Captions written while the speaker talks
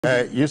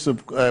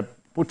Yusuf,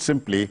 put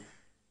simply,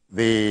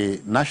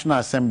 the National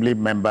Assembly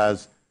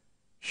members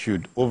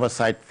should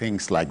oversight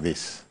things like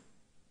this.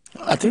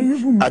 I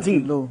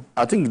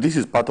think this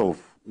is part of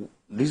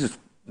this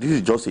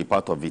is just a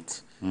part of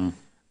it,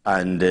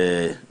 and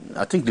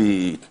I think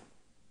they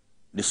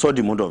saw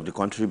the mood of the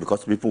country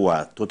because people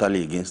were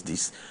totally against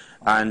this,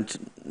 and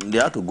they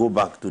had to go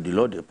back to the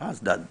law they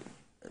passed. That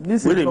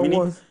wait a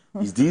minute,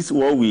 is this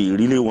what we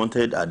really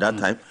wanted at that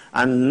time?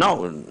 And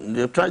now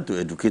they're trying to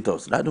educate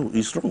us that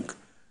is wrong.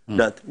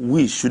 That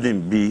we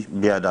shouldn't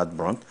bear that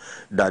brunt.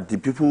 That the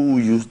people who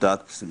use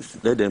that,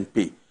 let them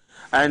pay.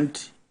 And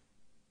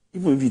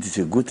even if it is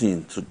a good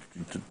thing to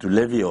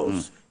levy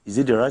us, is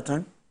it the right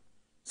time?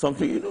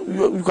 Something,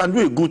 you can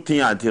do a good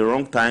thing at the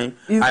wrong time.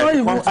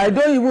 I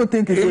don't even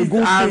think it's a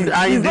good thing.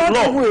 It's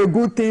not even a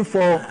good thing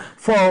for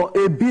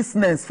a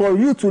business, for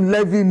you to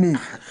levy me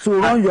to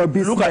run your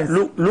business.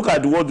 Look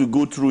at what we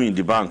go through in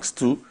the banks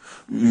too.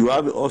 You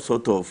have all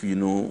sort of,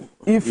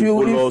 if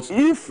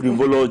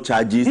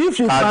charges. If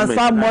you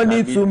transfer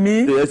money to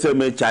me, the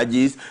SMA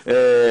charges,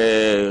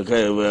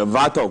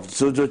 VAT of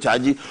social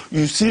charges,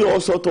 you see all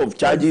sort of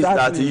charges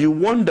that you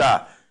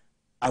wonder,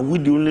 are we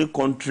the only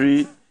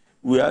country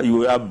where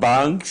you have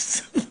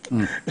banks?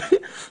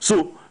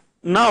 So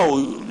now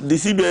the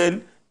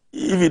CBN,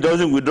 if it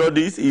doesn't withdraw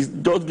this, it's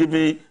just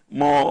giving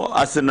more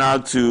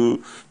arsenal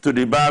to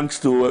the banks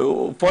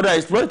to further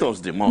exploit us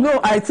the more. No,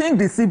 I think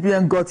the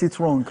CBN got it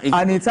wrong.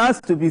 And it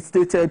has to be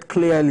stated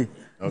clearly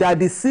that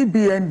the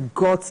CBN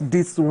got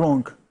this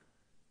wrong.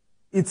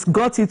 It's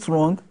got it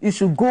wrong. It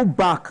should go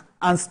back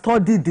and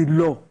study the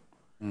law.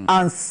 It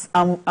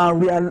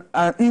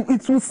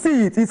will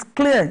see it. It's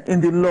clear in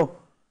the law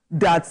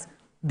that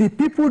the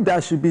people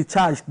that should be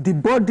charged, the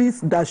bodies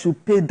that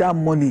should pay that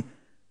money,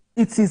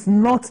 it is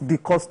not the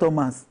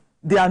customers.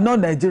 They are not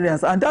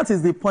Nigerians. And that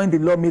is the point the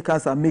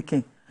lawmakers are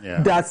making.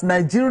 Yeah. That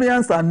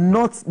Nigerians are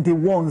not the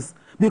ones.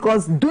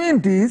 Because doing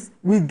this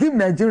will give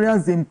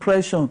Nigerians the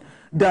impression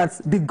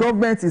that the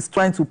government is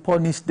trying to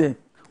punish them.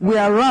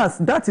 Whereas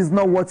that is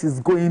not what is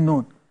going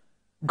on.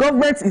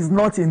 Government is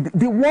not in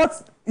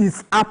what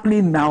is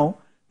happening now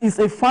is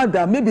a fact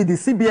that maybe the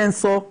CBN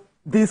saw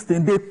this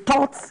thing. They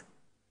thought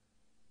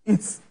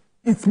it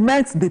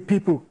meant the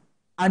people.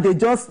 And they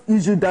just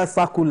issued that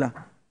circular.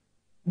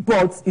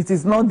 But it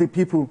is not the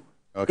people.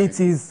 Okay. It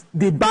is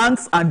the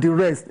banks and the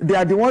rest. They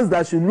are the ones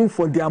that should look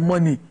for their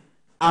money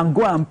and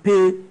go and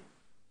pay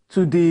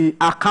to the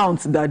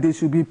accounts that they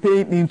should be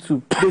paying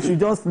into. They should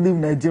just leave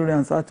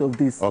Nigerians out of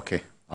this. Okay.